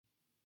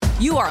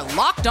You are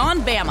Locked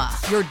On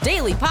Bama, your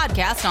daily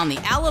podcast on the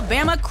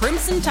Alabama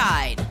Crimson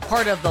Tide.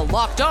 Part of the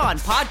Locked On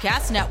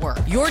Podcast Network,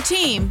 your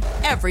team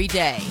every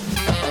day.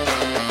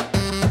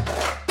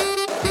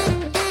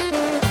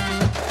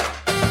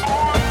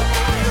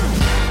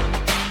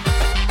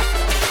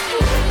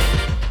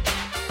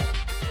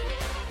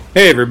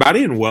 Hey,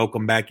 everybody, and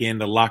welcome back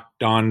into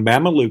Locked On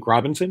Bama. Luke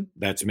Robinson,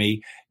 that's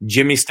me.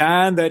 Jimmy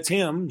Stein, that's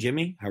him.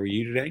 Jimmy, how are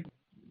you today?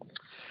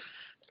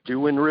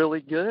 Doing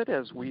really good.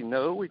 As we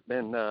know, we've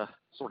been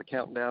sort of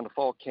counting down to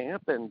fall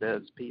camp, and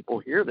as people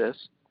hear this,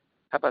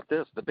 how about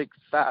this? The big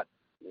fat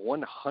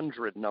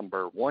 100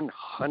 number,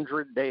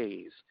 100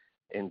 days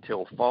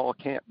until fall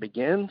camp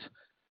begins,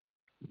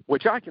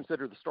 which I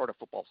consider the start of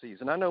football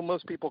season. I know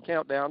most people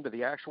count down to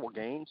the actual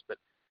games, but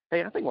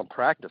hey, I think when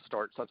practice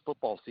starts, that's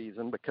football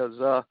season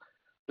because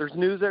there's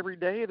news every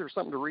day, there's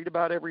something to read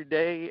about every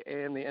day,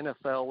 and the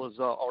NFL is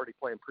already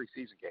playing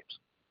preseason games.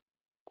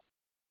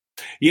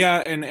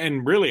 Yeah,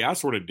 and really, I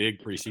sort of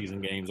dig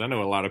preseason games. I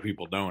know a lot of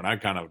people don't. I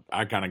kind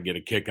of get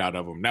a kick out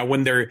of them. Now,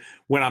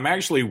 when I'm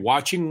actually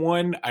watching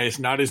one, it's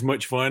not as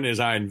much fun as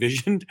I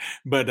envisioned,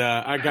 but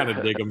I kind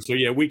of dig them. So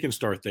yeah, we can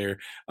start there.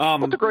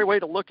 That's a great way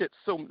to look at.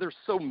 There's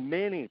so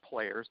many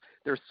players.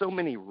 There's so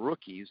many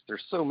rookies.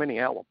 There's so many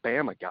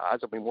Alabama guys.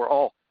 I mean, we're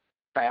all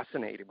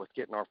fascinated with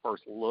getting our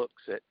first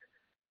looks at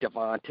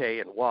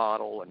Devontae and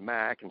Waddle and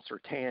Mack and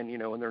Surtain,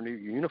 in their new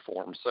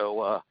uniforms.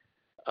 So.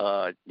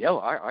 I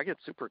get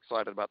super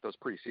excited about those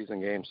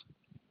preseason games.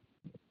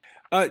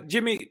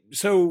 Jimmy,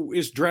 so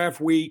it's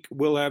draft week.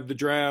 We'll have the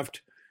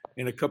draft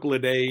in a couple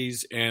of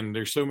days, and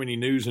there's so many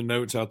news and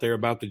notes out there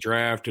about the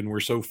draft, and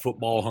we're so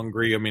football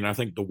hungry. I mean, I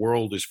think the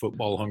world is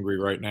football hungry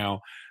right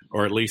now,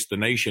 or at least the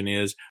nation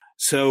is.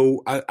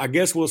 So I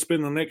guess we'll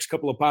spend the next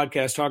couple of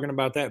podcasts talking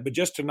about that. But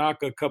just to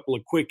knock a couple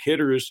of quick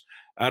hitters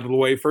out of the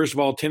way, first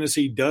of all,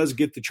 Tennessee does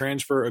get the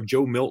transfer of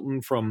Joe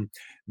Milton from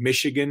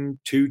Michigan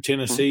to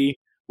Tennessee.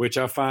 Which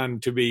I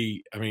find to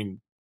be,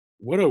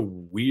 what a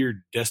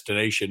weird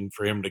destination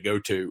for him to go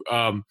to.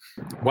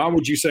 Why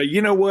would you say,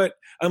 you know what,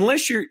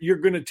 unless you're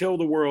going to tell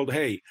the world,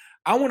 hey,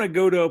 I want to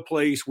go to a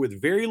place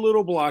with very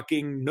little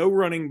blocking, no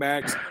running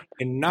backs,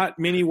 and not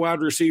many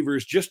wide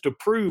receivers just to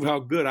prove how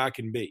good I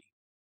can be.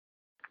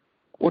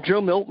 Well,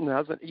 Joe Milton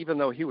hasn't, even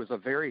though he was a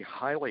very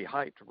highly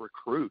hyped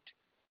recruit,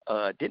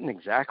 didn't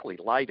exactly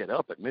light it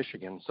up at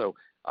Michigan. So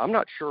I'm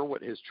not sure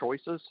what his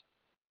choices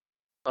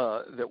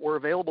that were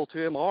available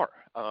to him are.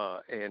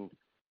 And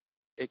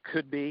it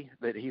could be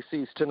that he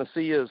sees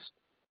Tennessee as,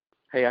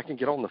 hey, I can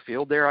get on the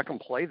field there, I can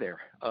play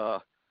there.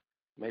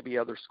 Maybe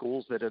other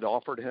schools that had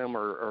offered him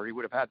or he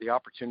would have had the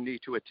opportunity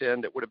to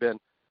attend, it would have been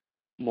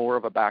more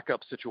of a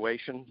backup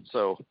situation.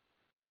 So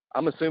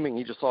I'm assuming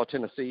he just saw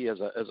Tennessee as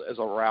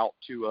a route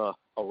to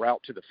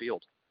the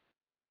field.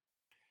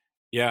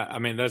 Yeah, I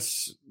mean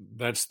that's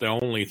the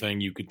only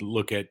thing you could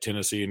look at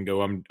Tennessee and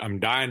go, I'm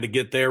dying to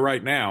get there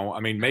right now. I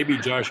mean, maybe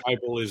Josh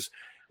Heupel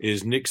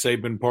is Nick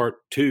Saban part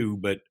 2,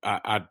 but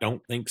I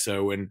don't think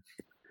so. And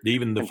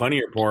even the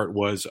funnier part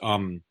was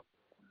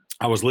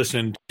I was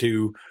listening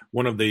to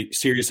one of the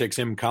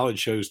SiriusXM college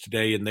shows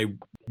today, and they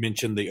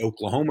mentioned the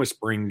Oklahoma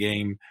spring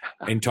game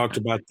and talked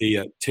about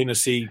the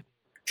Tennessee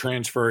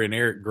transfer in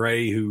Eric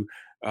Gray, who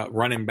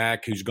running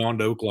back who's gone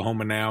to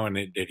Oklahoma now, and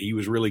that he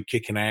was really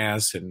kicking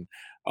ass. And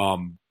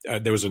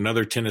there was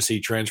another Tennessee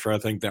transfer, I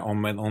think, that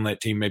on that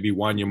team, maybe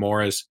Wanya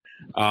Morris.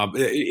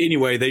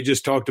 Anyway, they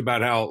just talked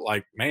about how,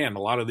 like, man, a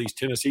lot of these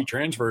Tennessee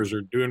transfers are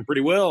doing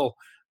pretty well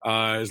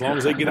as long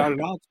as they get out of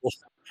Knoxville.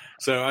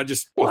 So I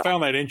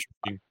found that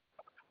interesting.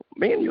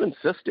 Man, you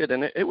insisted,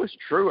 and it was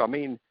true. I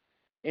mean,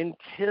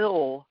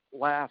 until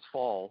last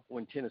fall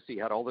when Tennessee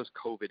had all those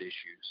COVID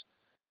issues,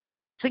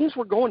 things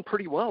were going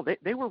pretty well.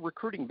 They were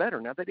recruiting better.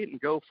 Now, they didn't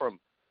go from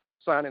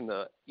signing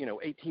the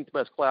 18th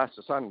best class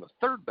to signing the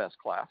third best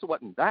class. It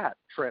wasn't that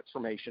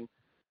transformation,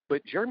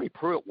 but Jeremy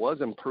Pruitt was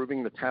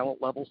improving the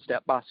talent level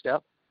step by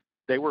step.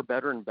 They were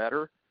better and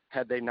better.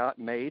 Had they not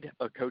made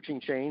a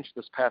coaching change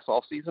this past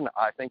offseason,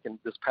 I think in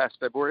this past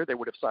February, they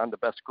would have signed the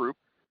best group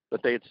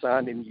that they had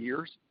signed in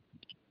years.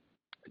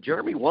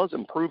 Jeremy was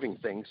improving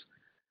things.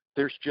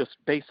 There's just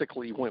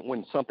basically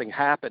when something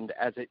happened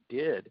as it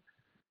did,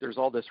 there's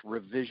all this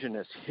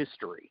revisionist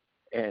history.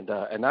 And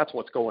that's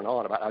what's going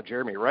on about how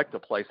Jeremy wrecked the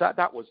place.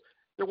 There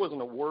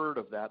wasn't a word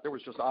of that. There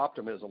was just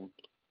optimism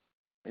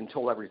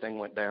until everything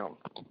went down.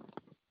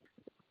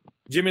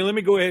 Jimmy, let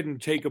me go ahead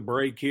and take a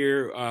break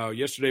here.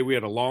 Yesterday we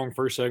had a long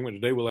first segment.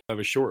 Today we'll have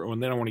a short one.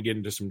 Then I want to get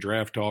into some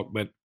draft talk.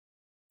 But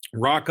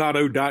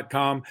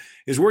RockAuto.com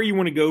is where you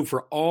want to go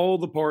for all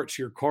the parts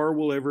your car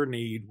will ever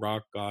need.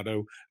 Rock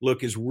Auto.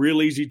 Look, it's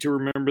real easy to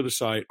remember the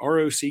site.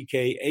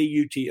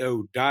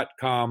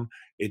 RockAuto.com.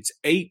 It's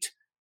 8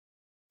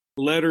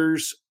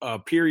 letters,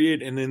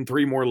 period, and then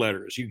 3 more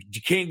letters. You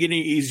can't get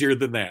any easier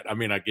than that. I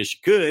mean, I guess you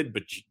could,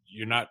 but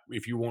you're not,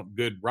 if you want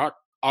good rock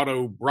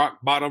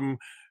bottom,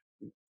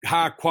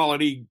 high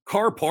quality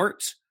car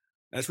parts,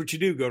 that's what you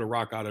do. Go to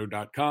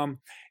rockauto.com.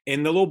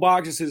 And the little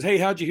box that says, hey,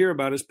 how'd you hear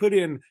about us? Put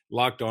in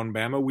Locked On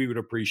Bama. We would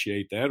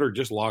appreciate that. Or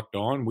just Locked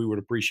On. We would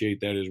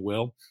appreciate that as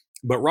well.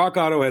 But Rock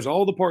Auto has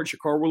all the parts your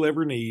car will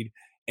ever need,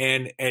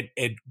 and at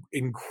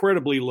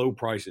incredibly low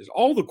prices.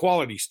 All the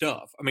quality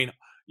stuff. I mean,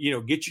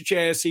 get your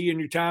chassis and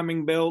your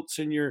timing belts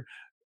and your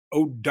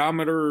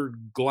odometer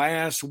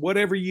glass,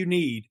 whatever you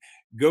need.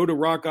 Go to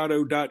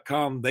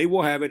rockauto.com. They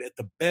will have it at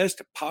the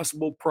best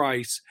possible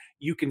price.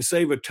 You can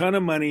save a ton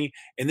of money,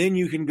 and then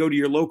you can go to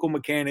your local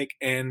mechanic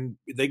and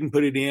they can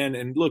put it in.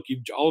 And look,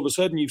 all of a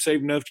sudden you've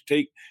saved enough to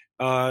take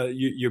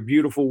your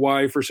beautiful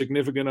wife or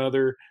significant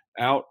other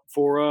out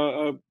for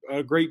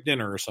a great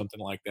dinner or something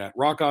like that.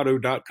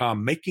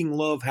 rockauto.com, making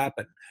love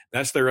happen.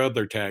 That's their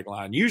other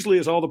tagline. Usually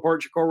it's all the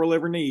parts your car will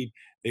ever need.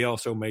 They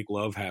also make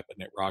love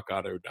happen at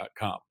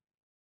rockauto.com.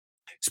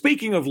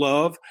 Speaking of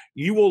love,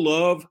 you will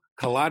love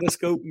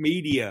Kaleidoscope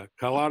Media.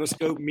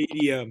 Kaleidoscope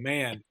Media,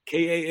 man,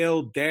 KAL-media.com.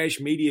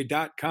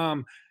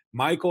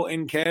 Michael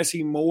and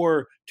Cassie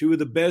Moore, two of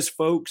the best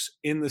folks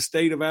in the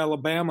state of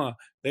Alabama.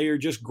 They are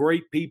just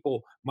great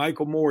people.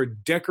 Michael Moore,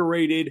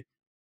 decorated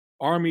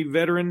Army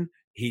veteran.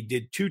 He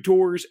did 2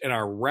 tours in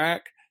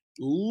Iraq.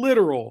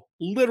 Literal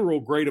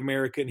great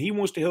American. He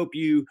wants to help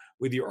you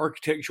with your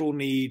architectural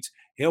needs,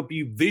 help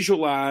you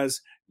visualize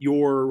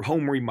your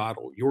home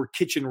remodel, your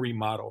kitchen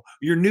remodel,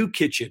 your new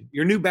kitchen,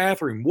 your new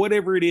bathroom,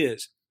 whatever it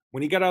is.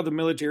 When he got out of the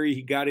military,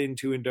 he got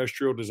into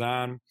industrial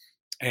design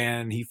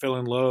and he fell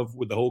in love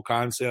with the whole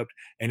concept.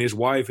 And his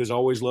wife has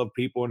always loved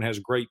people and has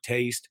great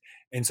taste.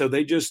 And so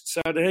they just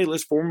decided, hey,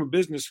 let's form a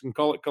business and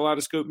call it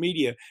Kaleidoscope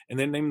Media, and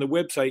then name the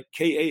website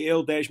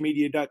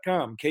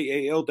KAL-media.com,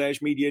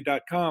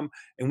 KAL-media.com.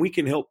 And we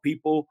can help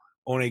people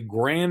on a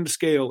grand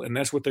scale. And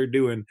that's what they're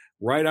doing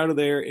right out of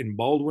there in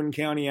Baldwin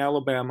County,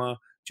 Alabama.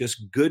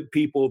 Just good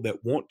people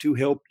that want to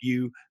help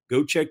you.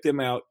 Go check them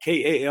out,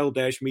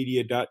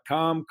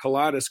 KAL-media.com,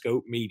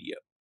 Kaleidoscope Media.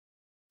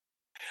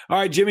 All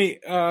right, Jimmy,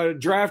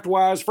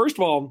 draft-wise, first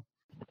of all,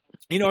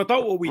 I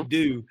thought what we'd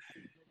do,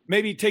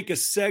 maybe take a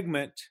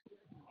segment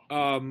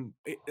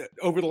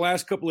over the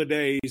last couple of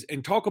days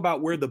and talk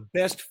about where the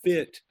best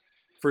fit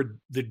for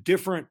the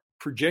different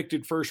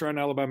projected first-round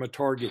Alabama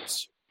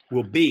targets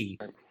will be.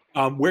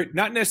 Where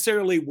not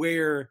necessarily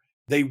where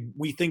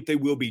we think they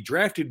will be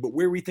drafted, but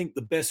where we think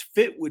the best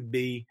fit would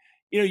be.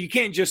 You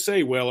can't just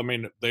say, well, I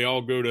mean, they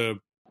all go to,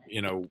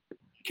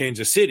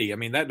 Kansas City. I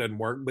mean, that doesn't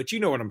work, but you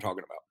know what I'm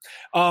talking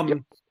about. Yep.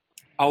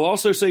 I'll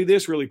also say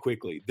this really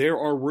quickly. There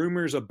are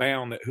rumors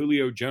abound that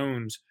Julio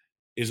Jones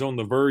is on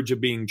the verge of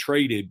being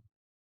traded,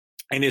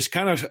 and it's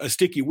kind of a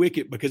sticky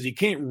wicket because he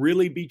can't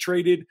really be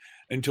traded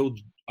until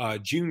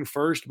June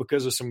 1st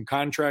because of some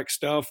contract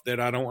stuff that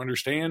I don't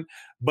understand,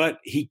 but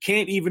he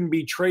can't even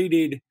be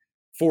traded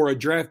for a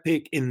draft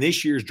pick in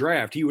this year's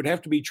draft. He would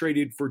have to be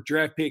traded for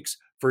draft picks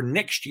for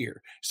next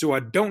year. So I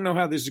don't know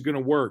how this is going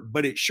to work,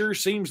 but it sure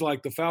seems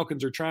like the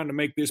Falcons are trying to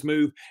make this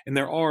move, and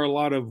there are a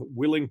lot of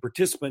willing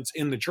participants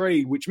in the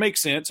trade, which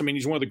makes sense. I mean,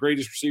 he's one of the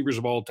greatest receivers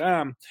of all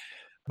time.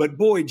 But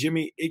boy,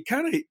 Jimmy, it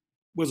kind of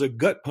was a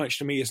gut punch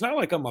to me. It's not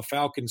like I'm a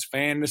Falcons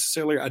fan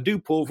necessarily. I do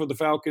pull for the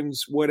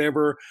Falcons,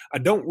 whatever. I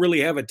don't really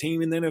have a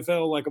team in the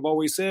NFL, like I've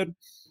always said.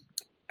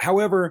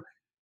 However,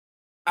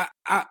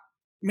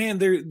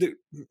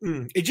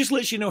 it just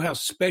lets you know how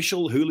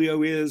special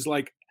Julio is.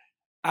 Like,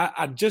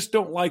 I just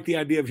don't like the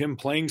idea of him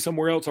playing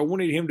somewhere else. I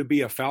wanted him to be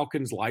a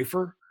Falcons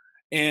lifer,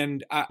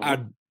 and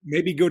I'd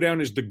maybe go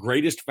down as the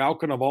greatest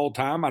Falcon of all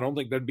time. I don't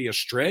think that'd be a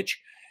stretch.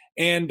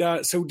 And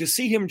so to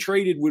see him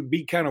traded would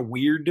be kind of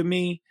weird to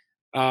me,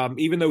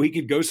 even though he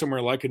could go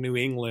somewhere like a New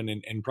England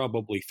and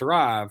probably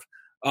thrive.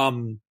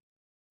 I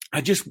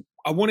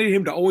wanted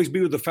him to always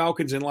be with the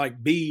Falcons and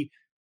like be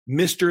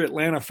Mr.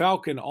 Atlanta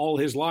Falcon all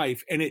his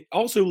life. And it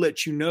also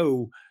lets you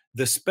know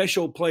the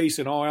special place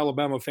in all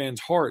Alabama fans'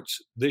 hearts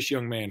this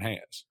young man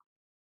has.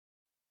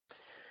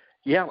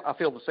 Yeah, I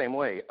feel the same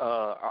way.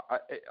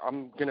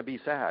 I'm going to be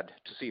sad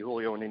to see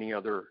Julio in any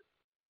other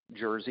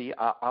jersey.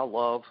 I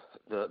love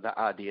the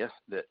idea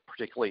that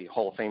particularly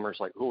Hall of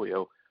Famers like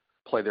Julio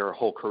play their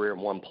whole career in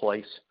one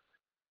place.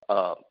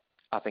 I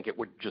think it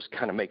would just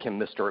kind of make him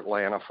Mr.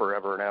 Atlanta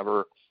forever and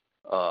ever.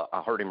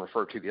 I heard him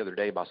referred to the other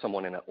day by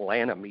someone in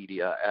Atlanta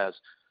media as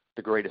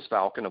the greatest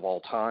Falcon of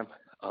all time.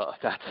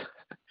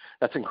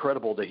 That's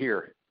incredible to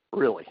hear,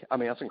 really. I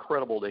mean, that's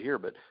incredible to hear,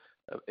 but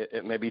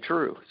it may be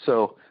true.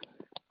 So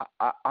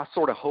I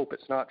sort of hope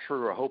it's not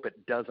true. I hope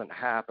it doesn't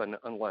happen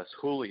unless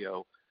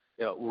Julio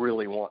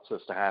really wants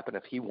this to happen.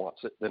 If he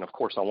wants it, then of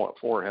course I want it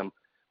for him.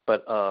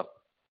 But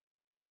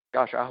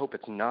gosh, I hope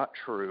it's not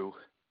true.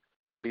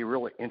 Be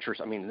really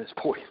interesting. I mean, this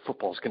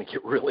football is going to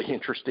get really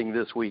interesting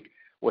this week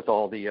with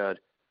all the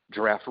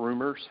draft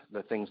rumors,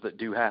 the things that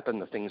do happen,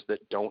 the things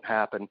that don't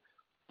happen,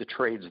 the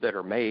trades that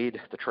are made,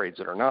 the trades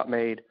that are not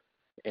made.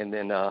 And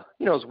then, as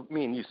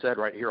me and you said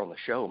right here on the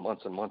show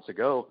months and months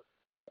ago,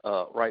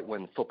 right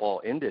when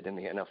football ended in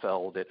the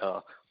NFL, that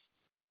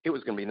it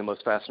was going to be the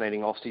most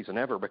fascinating offseason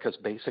ever because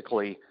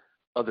basically,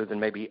 other than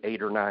maybe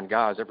 8 or 9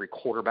 guys, every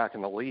quarterback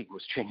in the league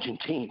was changing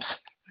teams.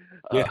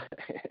 Yeah.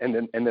 And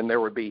then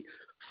there would be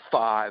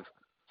 5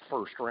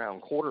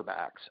 first-round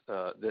quarterbacks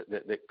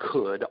that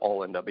could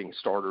all end up being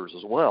starters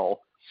as well.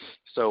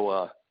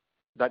 So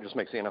that just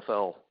makes the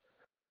NFL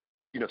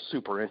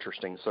super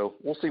interesting. So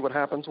we'll see what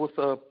happens with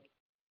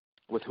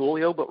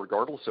Julio, but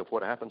regardless of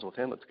what happens with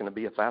him, it's going to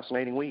be a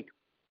fascinating week.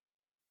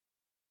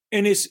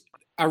 And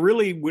I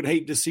really would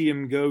hate to see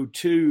him go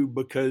too,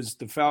 because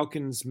the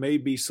Falcons may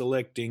be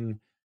selecting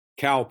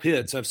Kyle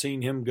Pitts. I've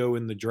seen him go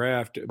in the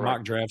draft,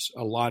 mock drafts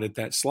a lot at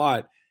that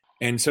slot.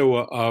 And so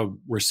a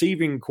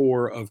receiving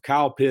core of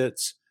Kyle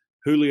Pitts,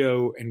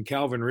 Julio, and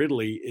Calvin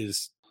Ridley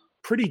is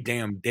pretty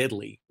damn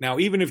deadly. Now,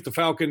 even if the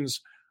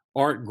Falcons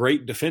aren't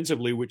great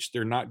defensively, which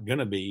they're not going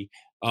to be,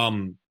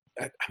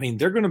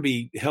 they're going to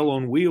be hell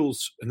on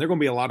wheels, and they're going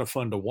to be a lot of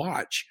fun to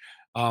watch.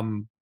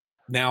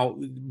 Now,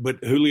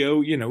 but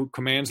Julio,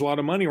 commands a lot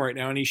of money right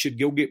now, and he should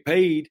go get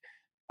paid.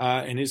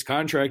 And his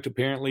contract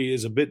apparently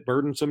is a bit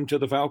burdensome to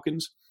the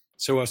Falcons.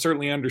 So I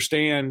certainly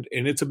understand,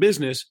 and it's a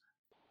business.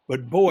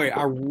 But, boy,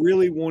 I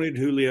really wanted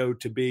Julio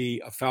to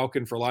be a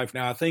Falcon for life.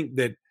 Now, I think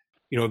that,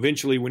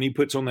 eventually when he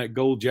puts on that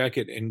gold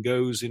jacket and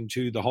goes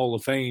into the Hall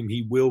of Fame,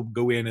 he will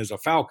go in as a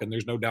Falcon.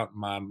 There's no doubt in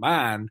my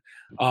mind.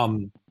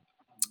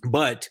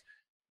 But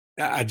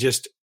I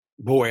just –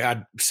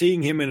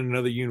 seeing him in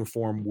another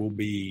uniform will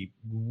be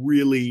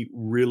really,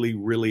 really,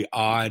 really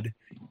odd,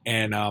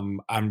 and I'm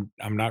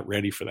not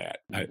ready for that.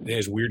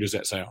 As weird as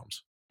that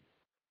sounds.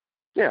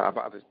 Yeah, I'm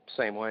the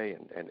same way,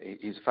 and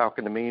he's a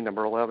Falcon to me,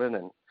 number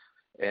 11,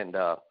 and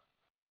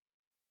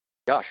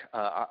gosh,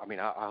 I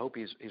hope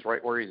he's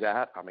right where he's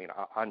at.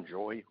 I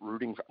enjoy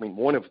rooting.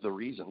 One of the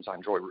reasons I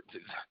enjoy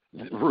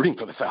rooting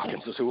for the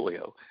Falcons is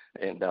Julio,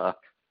 and.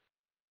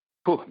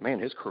 Man,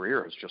 his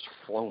career has just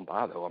flown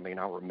by, though.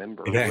 I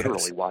remember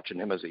literally watching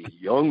him as a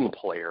young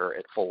player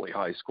at Foley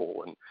High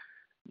School, and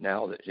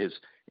now that his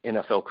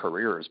NFL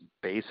career is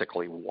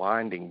basically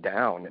winding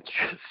down,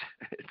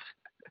 it's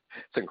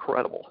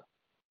incredible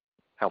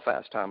how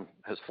fast time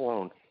has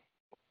flown.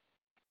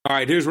 All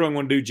right, here's what I'm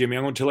going to do, Jimmy.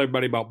 I'm going to tell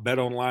everybody about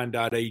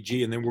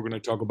betonline.ag, and then we're going to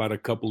talk about a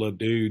couple of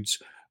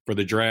dudes for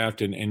the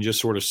draft and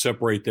just sort of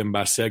separate them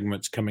by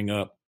segments coming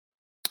up.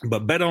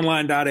 But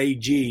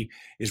betonline.ag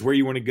is where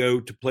you want to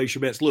go to place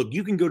your bets. Look,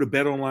 you can go to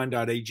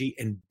betonline.ag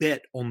and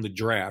bet on the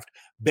draft.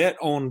 Bet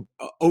on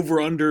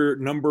over-under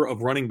number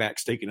of running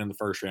backs taken in the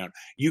first round.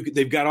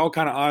 They've got all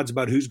kind of odds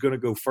about who's going to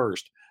go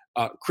first.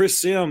 Chris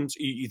Sims,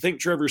 you think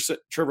Trevor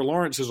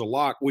Lawrence is a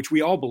lock, which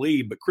we all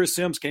believe, but Chris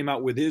Sims came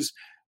out with his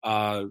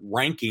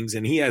rankings,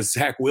 and he has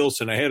Zach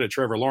Wilson ahead of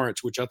Trevor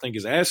Lawrence, which I think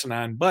is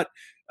asinine. But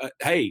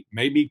hey,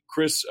 maybe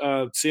Chris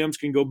Sims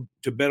can go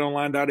to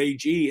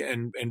betonline.ag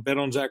and bet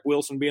on Zach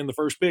Wilson being the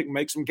first pick and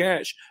make some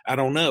cash. I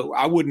don't know.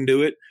 I wouldn't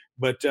do it,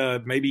 but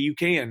maybe you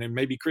can, and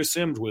maybe Chris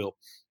Sims will.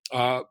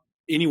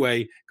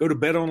 Anyway, go to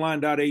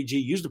betonline.ag.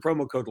 Use the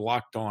promo code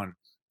LOCKEDON.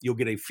 You'll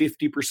get a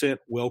 50%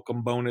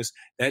 welcome bonus.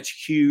 That's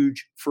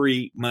huge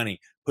free money.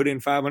 Put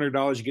in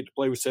 $500, you get to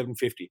play with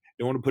 $750.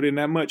 Don't want to put in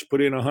that much?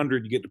 Put in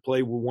 $100, you get to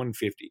play with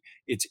 $150.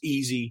 It's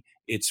easy.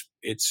 It's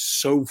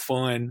so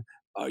fun.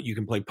 You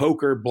can play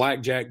poker,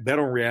 blackjack, bet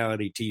on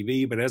reality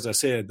TV. But as I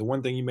said, the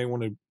one thing you may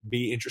want to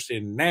be interested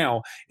in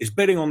now is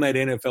betting on that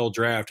NFL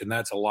draft, and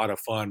that's a lot of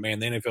fun, man.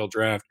 The NFL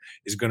draft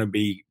is going to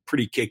be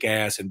pretty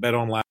kick-ass, and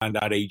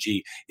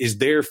betonline.ag is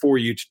there for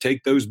you to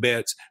take those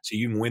bets so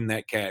you can win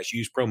that cash.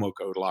 Use promo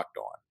code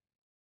LOCKEDON.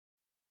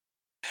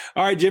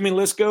 All right, Jimmy,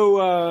 let's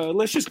go.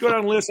 Let's just go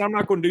down the list. I'm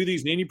not going to do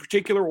these in any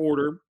particular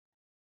order.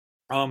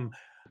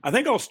 I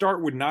think I'll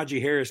start with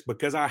Najee Harris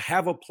because I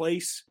have a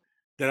place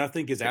that I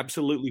think is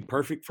absolutely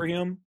perfect for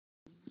him,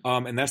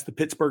 and that's the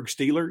Pittsburgh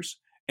Steelers.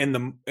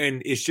 And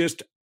it's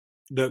just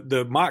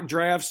the mock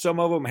drafts. Some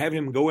of them have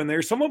him go in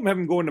there. Some of them have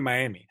him going to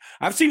Miami.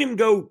 I've seen him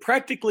go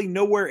practically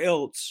nowhere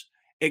else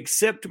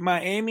except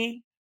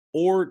Miami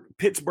or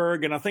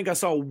Pittsburgh, and I think I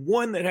saw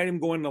one that had him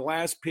going the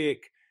last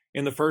pick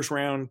in the first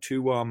round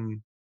to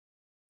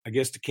I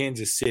guess to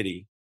Kansas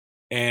City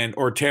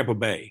or Tampa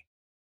Bay.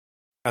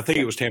 I think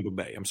it was Tampa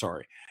Bay. I'm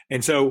sorry.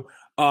 And so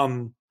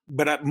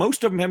but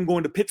most of them have him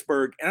going to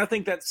Pittsburgh, and I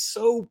think that's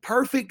so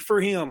perfect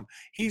for him.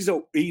 He's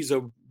a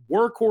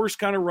workhorse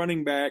kind of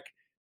running back.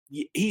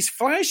 He's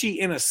flashy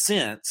in a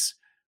sense,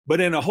 but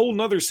in a whole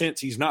nother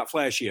sense, he's not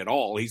flashy at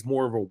all. He's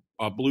more of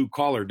a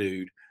blue-collar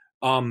dude.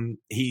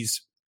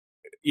 He's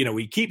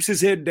he keeps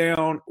his head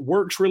down,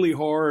 works really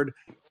hard.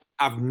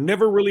 I've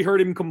never really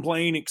heard him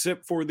complain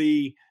except for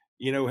the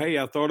hey,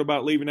 I thought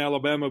about leaving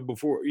Alabama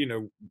before,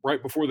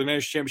 right before the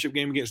national championship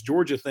game against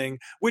Georgia thing,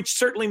 which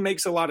certainly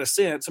makes a lot of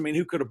sense. I mean,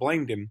 who could have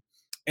blamed him?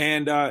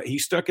 And he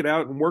stuck it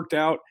out and worked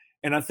out.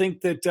 And I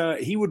think that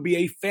he would be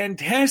a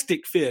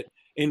fantastic fit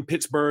in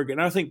Pittsburgh.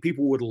 And I think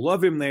people would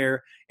love him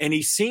there. And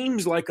he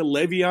seems like a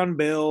Le'Veon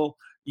Bell.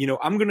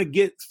 I'm going to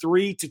get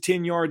 3 to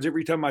 10 yards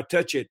every time I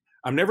touch it.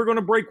 I'm never going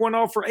to break one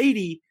off for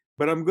 80,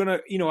 but I'm going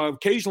to,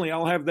 occasionally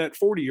I'll have that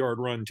 40-yard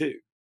run too.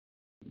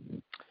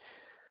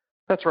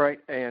 That's right,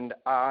 and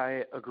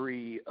I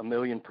agree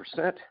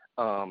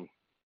 1,000,000%.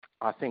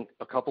 I think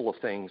a couple of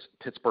things.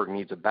 Pittsburgh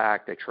needs a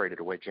back. They traded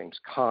away James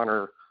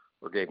Conner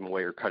or gave him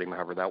away or cut him,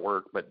 however that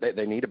worked, but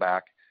they need a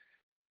back.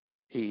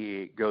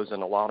 He goes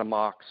in a lot of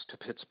mocks to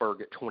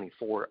Pittsburgh at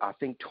 24. I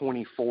think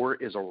 24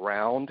 is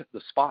around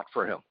the spot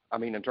for him. I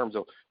mean, in terms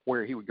of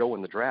where he would go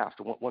in the draft.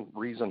 One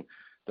reason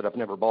that I've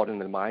never bought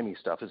into the Miami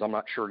stuff is I'm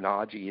not sure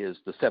Najee is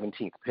the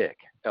 17th pick.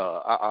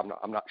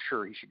 I'm not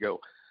sure he should go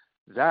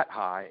that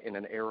high in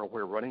an era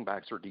where running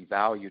backs are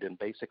devalued and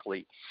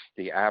basically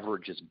the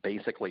average is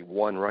basically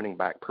one running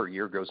back per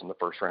year goes in the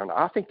first round.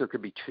 I think there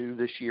could be two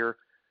this year.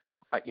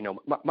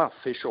 My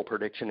official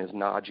prediction is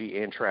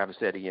Najee and Travis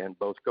Etienne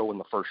both go in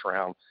the first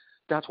round.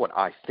 That's what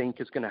I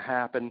think is going to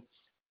happen.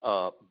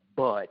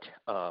 But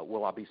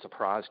will I be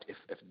surprised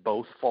if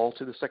both fall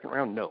to the second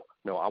round? No,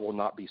 I will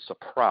not be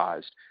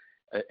surprised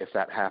if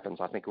that happens.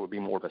 I think it would be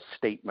more of a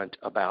statement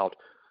about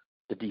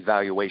the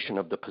devaluation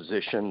of the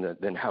position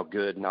than how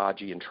good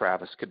Najee and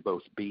Travis could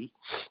both be.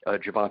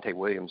 Javonte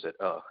Williams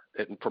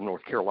from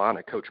North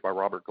Carolina, coached by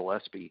Robert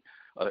Gillespie,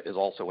 is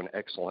also an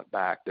excellent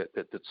back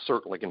that's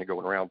certainly going to go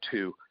in round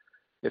two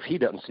if he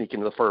doesn't sneak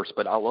into the first.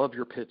 But I love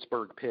your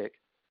Pittsburgh pick,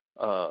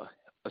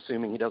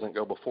 assuming he doesn't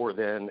go before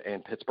then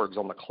and Pittsburgh's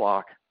on the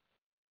clock.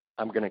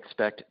 I'm going to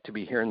expect to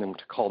be hearing them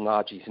to call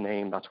Najee's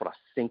name. That's what I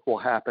think will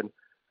happen.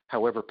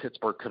 However,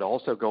 Pittsburgh could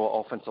also go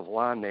offensive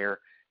line there,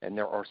 and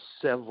there are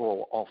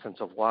several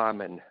offensive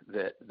linemen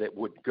that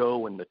would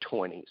go in the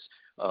 20s.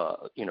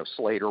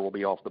 Slater will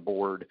be off the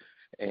board,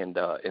 and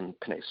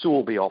Penei Sewell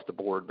will be off the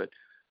board, but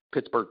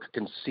Pittsburgh could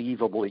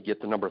conceivably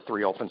get the number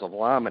 3 offensive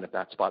lineman at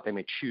that spot. They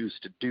may choose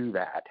to do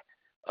that.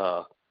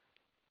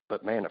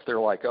 But, man, if they're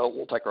like, oh,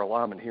 we'll take our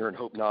lineman here and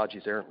hope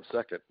Najee's there in the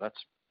second,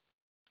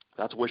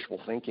 that's wishful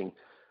thinking.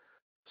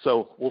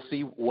 So we'll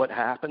see what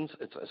happens.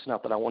 It's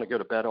not that I want to go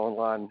to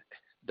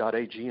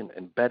betonline.ag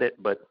and bet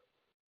it, but,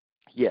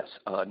 yes,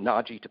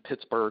 Najee to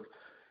Pittsburgh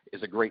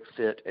is a great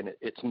fit, and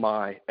it's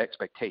my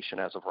expectation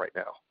as of right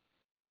now.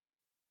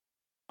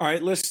 All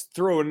right, let's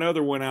throw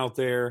another one out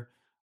there.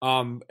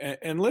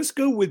 And let's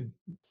go with,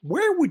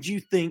 where would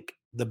you think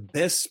the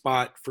best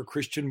spot for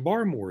Christian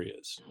Barmore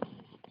is?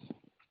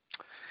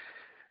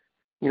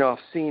 I've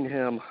seen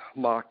him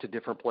mocked to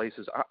different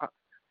places.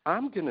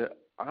 I'm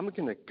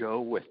gonna go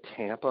with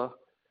Tampa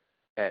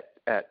at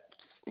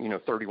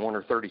 31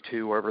 or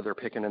 32, wherever they're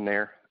picking in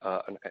there,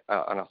 and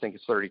I think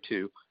it's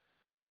 32.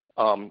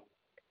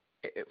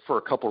 For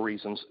a couple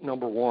reasons.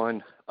 Number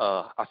one,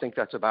 I think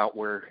that's about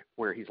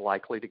where he's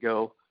likely to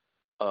go.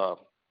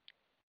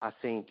 I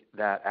think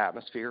that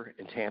atmosphere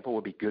in Tampa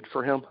would be good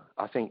for him.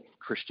 I think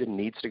Christian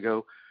needs to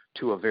go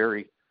to a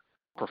very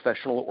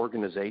professional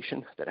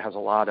organization that has a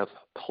lot of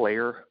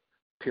player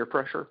peer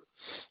pressure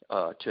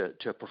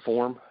to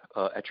perform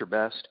at your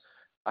best.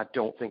 I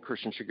don't think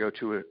Christian should go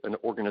to an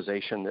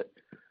organization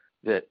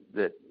that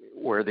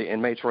where the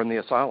inmates run the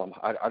asylum.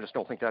 I just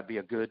don't think that'd be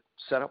a good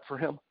setup for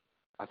him.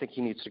 I think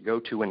he needs to go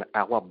to an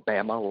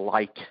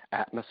Alabama-like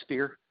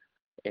atmosphere.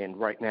 And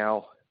right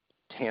now,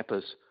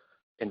 Tampa's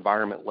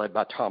environment led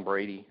by Tom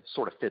Brady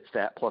sort of fits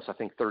that. Plus, I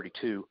think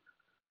 32,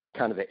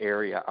 kind of the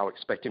area I would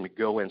expect him to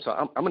go in. So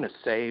I'm going to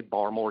say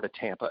Barmore to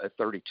Tampa at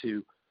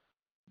 32.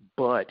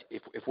 But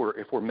if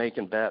we're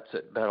making bets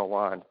at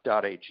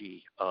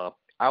betonline.ag,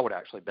 I would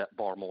actually bet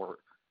Barmore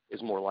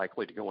is more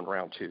likely to go in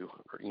round 2,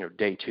 or,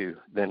 day 2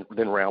 than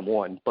round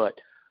 1. But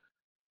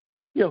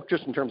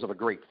just in terms of a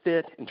great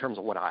fit, in terms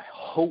of what I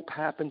hope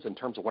happens, in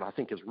terms of what I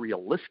think is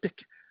realistic,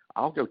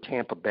 I'll go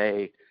Tampa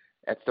Bay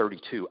at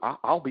 32.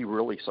 I'll be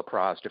really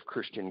surprised if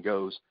Christian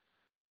goes,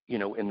 in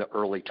the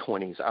early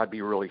 20s. I'd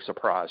be really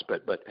surprised,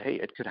 but hey,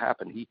 it could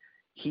happen.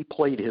 He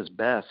played his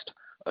best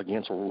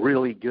against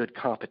really good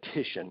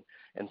competition,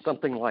 and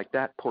something like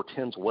that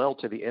portends well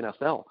to the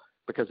NFL,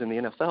 because in the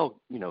NFL,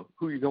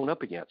 who are you going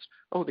up against?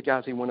 Oh, the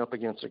guys he went up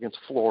against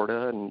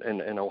Florida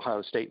and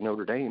Ohio State and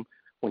Notre Dame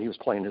when he was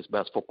playing his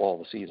best football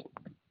of the season.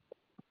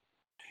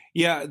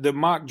 Yeah, the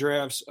mock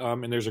drafts,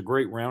 and there's a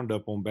great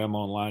roundup on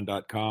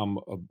BamaOnline.com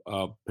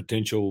of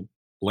potential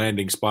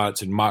landing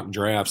spots and mock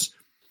drafts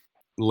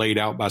laid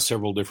out by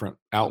several different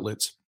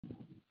outlets.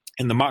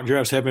 And the mock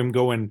drafts have him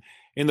going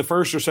in the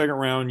first or second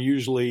round,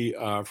 usually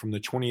from the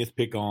 20th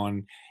pick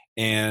on.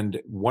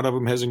 And one of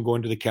them has him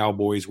going to the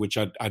Cowboys, which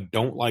I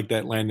don't like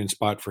that landing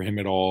spot for him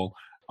at all.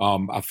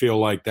 I feel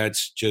like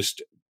that's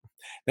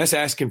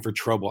asking for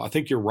trouble. I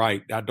think you're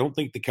right. I don't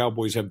think the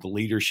Cowboys have the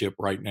leadership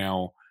right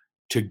now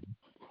to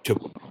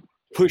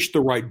push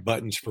the right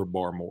buttons for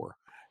Barmore.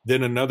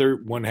 Then another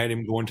one had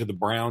him going to the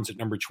Browns at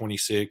number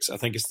 26. I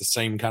think it's the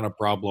same kind of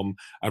problem.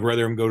 I'd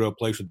rather him go to a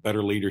place with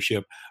better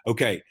leadership.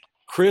 Okay,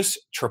 Chris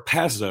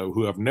Trapazzo,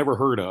 who I've never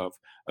heard of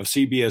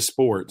CBS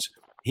Sports,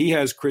 he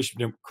has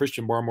Christian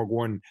Barmore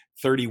going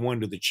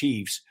 31 to the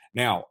Chiefs.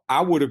 Now,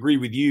 I would agree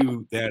with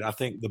you that I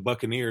think the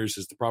Buccaneers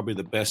is probably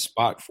the best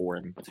spot for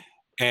him.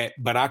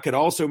 But I could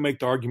also make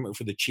the argument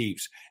for the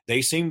Chiefs.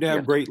 They seem to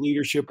have great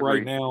leadership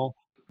right now.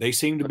 They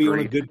seem to be on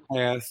a good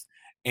path.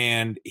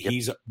 And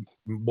I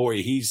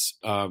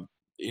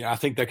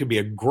think that could be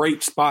a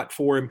great spot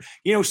for him.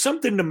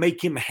 Something to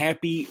make him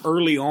happy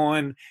early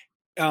on.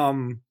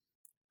 I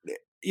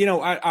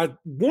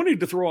wanted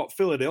to throw out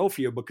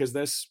Philadelphia because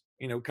that's,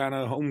 kind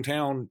of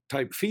hometown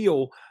type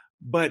feel.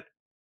 But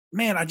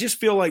man, I just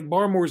feel like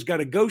Barmore's got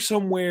to go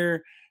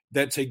somewhere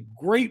that's a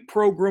great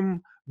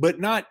program, but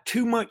not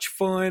too much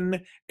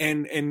fun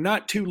and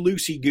not too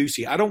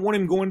loosey-goosey. I don't want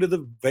him going to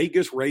the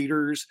Vegas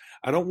Raiders.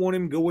 I don't want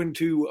him going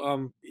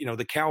to,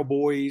 the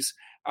Cowboys.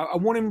 I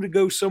want him to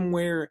go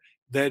somewhere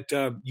that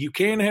you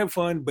can have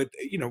fun, but,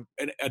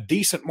 a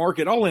decent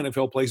market. All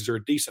NFL places are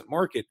a decent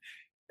market,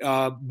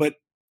 but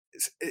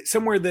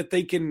somewhere that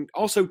they can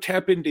also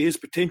tap into his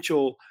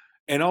potential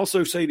and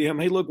also say to him,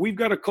 hey, look, we've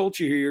got a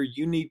culture here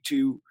you need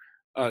to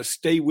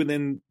stay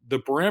within the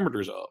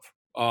parameters of.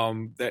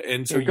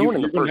 And so going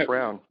in the first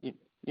round,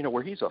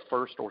 where he's a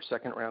first or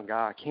second round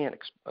guy, I can't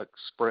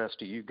express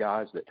to you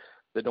guys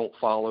that don't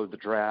follow the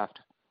draft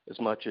as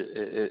much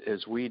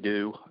as we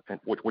do, and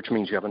which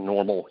means you have a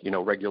normal,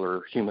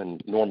 regular human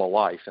normal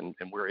life, and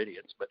we're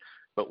idiots.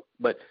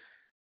 But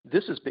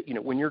this is,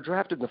 when you're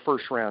drafted in the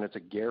first round, it's a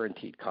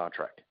guaranteed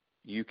contract.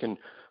 You can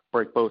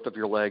break both of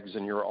your legs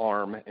and your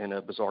arm in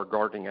a bizarre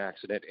gardening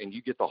accident, and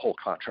you get the whole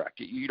contract.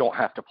 You don't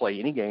have to play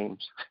any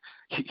games.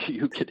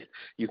 You could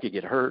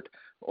get hurt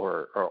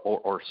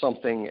or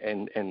something,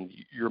 and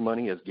your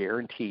money is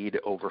guaranteed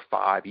over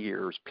 5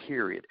 years,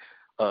 period.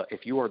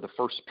 If you are the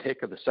first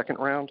pick of the second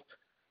round,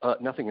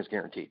 nothing is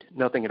guaranteed,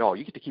 nothing at all.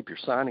 You get to keep your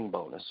signing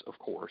bonus, of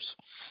course,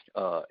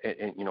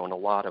 and a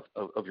lot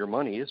of your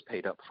money is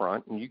paid up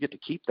front, and you get to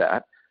keep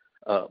that,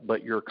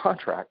 but your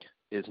contract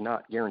is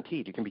not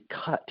guaranteed. You can be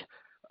cut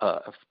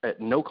at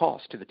no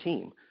cost to the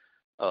team.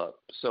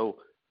 So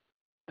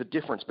the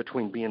difference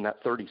between being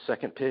that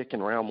 32nd pick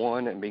in round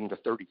one and being the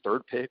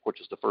 33rd pick,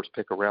 which is the first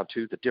pick of round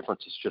two, the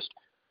difference is just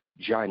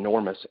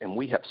ginormous. And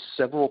we have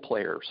several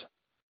players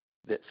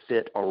that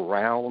fit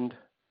around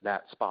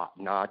that spot.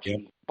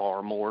 Najee,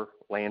 Barmore,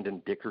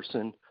 Landon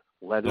Dickerson,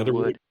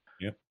 Leatherwood.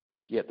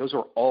 Yeah, those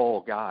are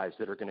all guys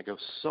that are going to go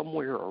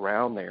somewhere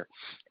around there.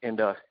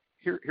 And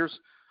here's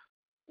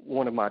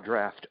one of my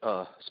draft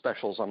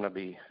specials. I'm going to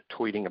be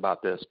tweeting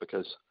about this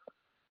because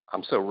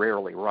I'm so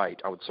rarely right.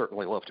 I would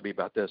certainly love to be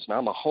about this. And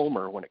I'm a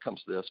homer when it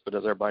comes to this, but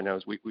as everybody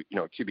knows, we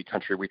at QB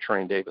Country, we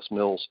train Davis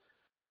Mills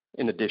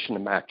in addition to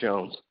Mac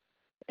Jones.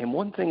 And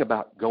one thing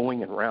about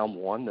going in round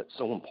one that's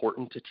so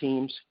important to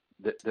teams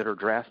that are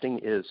drafting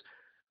is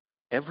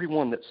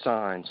everyone that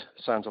signs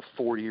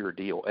a 4-year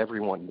deal.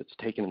 Everyone that's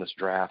taken in this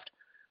draft,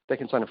 they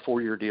can sign a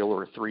 4-year deal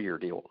or a 3-year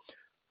deal.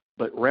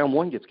 But round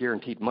one gets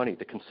guaranteed money.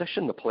 The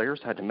concession the players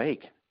had to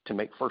make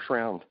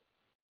first-round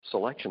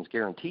selections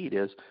guaranteed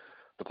is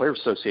the Players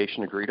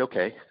Association agreed,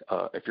 okay,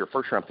 if you're a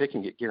first-round pick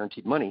and get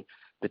guaranteed money,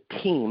 the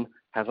team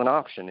has an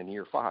option in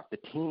year 5. The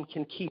team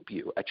can keep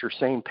you at your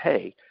same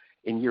pay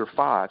in year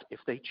 5 if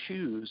they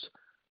choose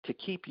to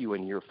keep you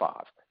in year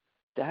 5.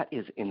 That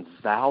is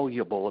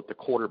invaluable at the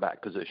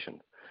quarterback position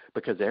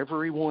because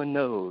everyone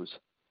knows,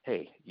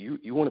 hey, you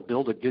want to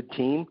build a good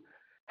team,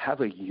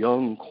 have a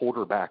young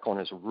quarterback on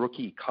his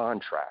rookie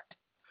contract.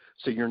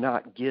 So you're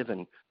not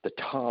given the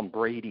Tom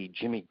Brady,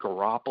 Jimmy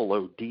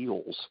Garoppolo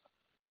deals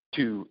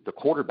to the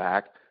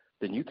quarterback,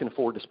 then you can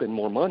afford to spend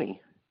more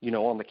money,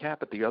 on the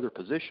cap at the other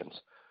positions.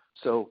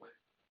 So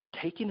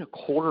taking a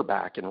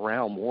quarterback in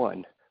round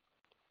one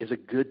is a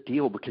good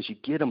deal because you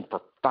get them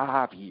for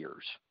 5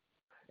 years.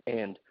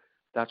 And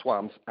that's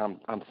why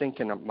I'm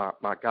thinking of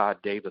my guy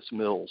Davis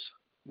Mills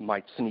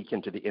might sneak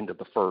into the end of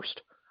the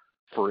first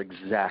for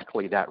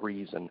exactly that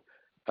reason.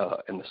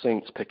 And the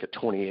Saints pick at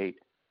 28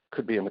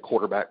 could be in the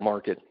quarterback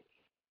market.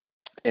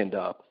 And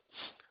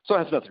so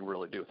it has nothing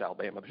really to do with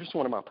Alabama. But just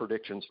one of my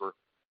predictions for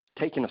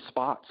taking a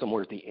spot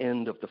somewhere at the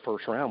end of the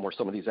first round where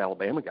some of these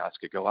Alabama guys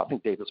could go. I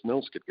think Davis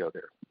Mills could go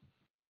there.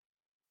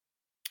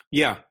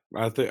 Yeah,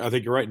 I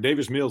think you're right.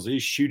 Davis Mills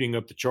is shooting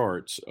up the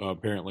charts,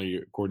 apparently,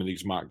 according to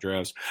these mock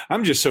drafts.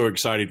 I'm just so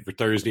excited for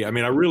Thursday. I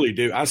mean, I really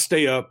do. I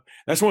stay up.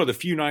 That's one of the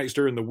few nights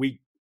during the week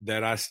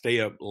that I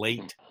stay up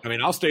late. I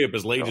mean, I'll stay up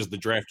as late as the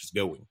draft is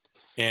going.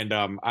 And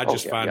I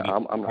just find it.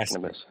 I'm not going to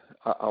miss.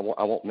 I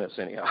won't miss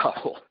any.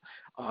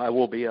 I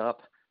will be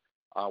up.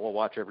 I will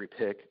watch every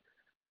pick.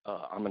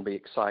 I'm going to be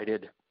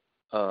excited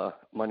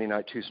Monday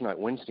night, Tuesday night,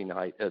 Wednesday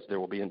night, as there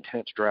will be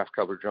intense draft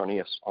coverage on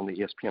the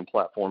ESPN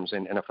platforms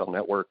and NFL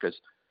Network as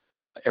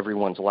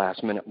everyone's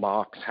last-minute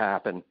mocks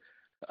happen.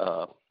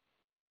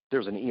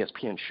 There's an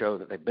ESPN show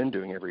that they've been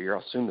doing every year. I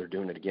assume they're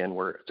doing it again,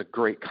 where it's a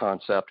great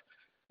concept.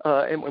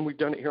 And we've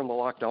done it here on the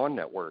Locked On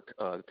Network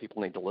that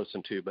people need to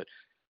listen to. But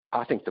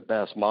I think the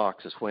best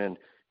mocks is when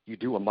you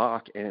do a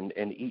mock and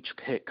each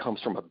pick comes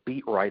from a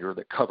beat writer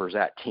that covers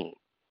that team.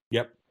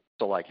 Yep.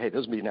 So like, hey,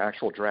 this would be an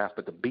actual draft,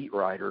 but the beat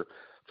writer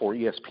for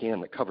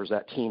ESPN that covers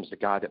that team's the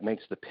guy that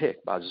makes the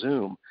pick by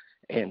Zoom.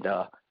 And,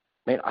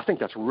 man, I think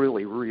that's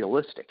really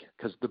realistic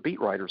because the beat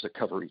writers that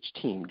cover each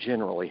team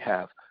generally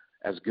have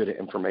as good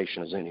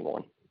information as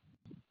anyone.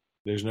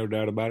 There's no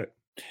doubt about it.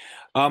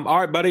 All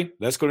right, buddy,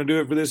 that's going to do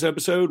it for this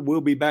episode.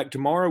 We'll be back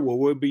tomorrow.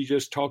 We'll be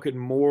just talking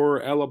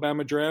more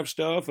Alabama draft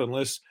stuff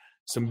unless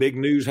some big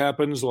news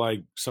happens,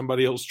 like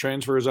somebody else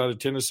transfers out of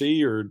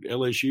Tennessee or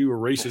LSU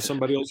erases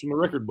somebody else from the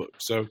record book.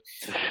 So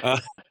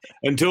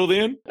until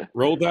then,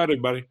 roll tide,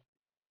 everybody.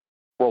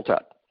 Roll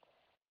tide.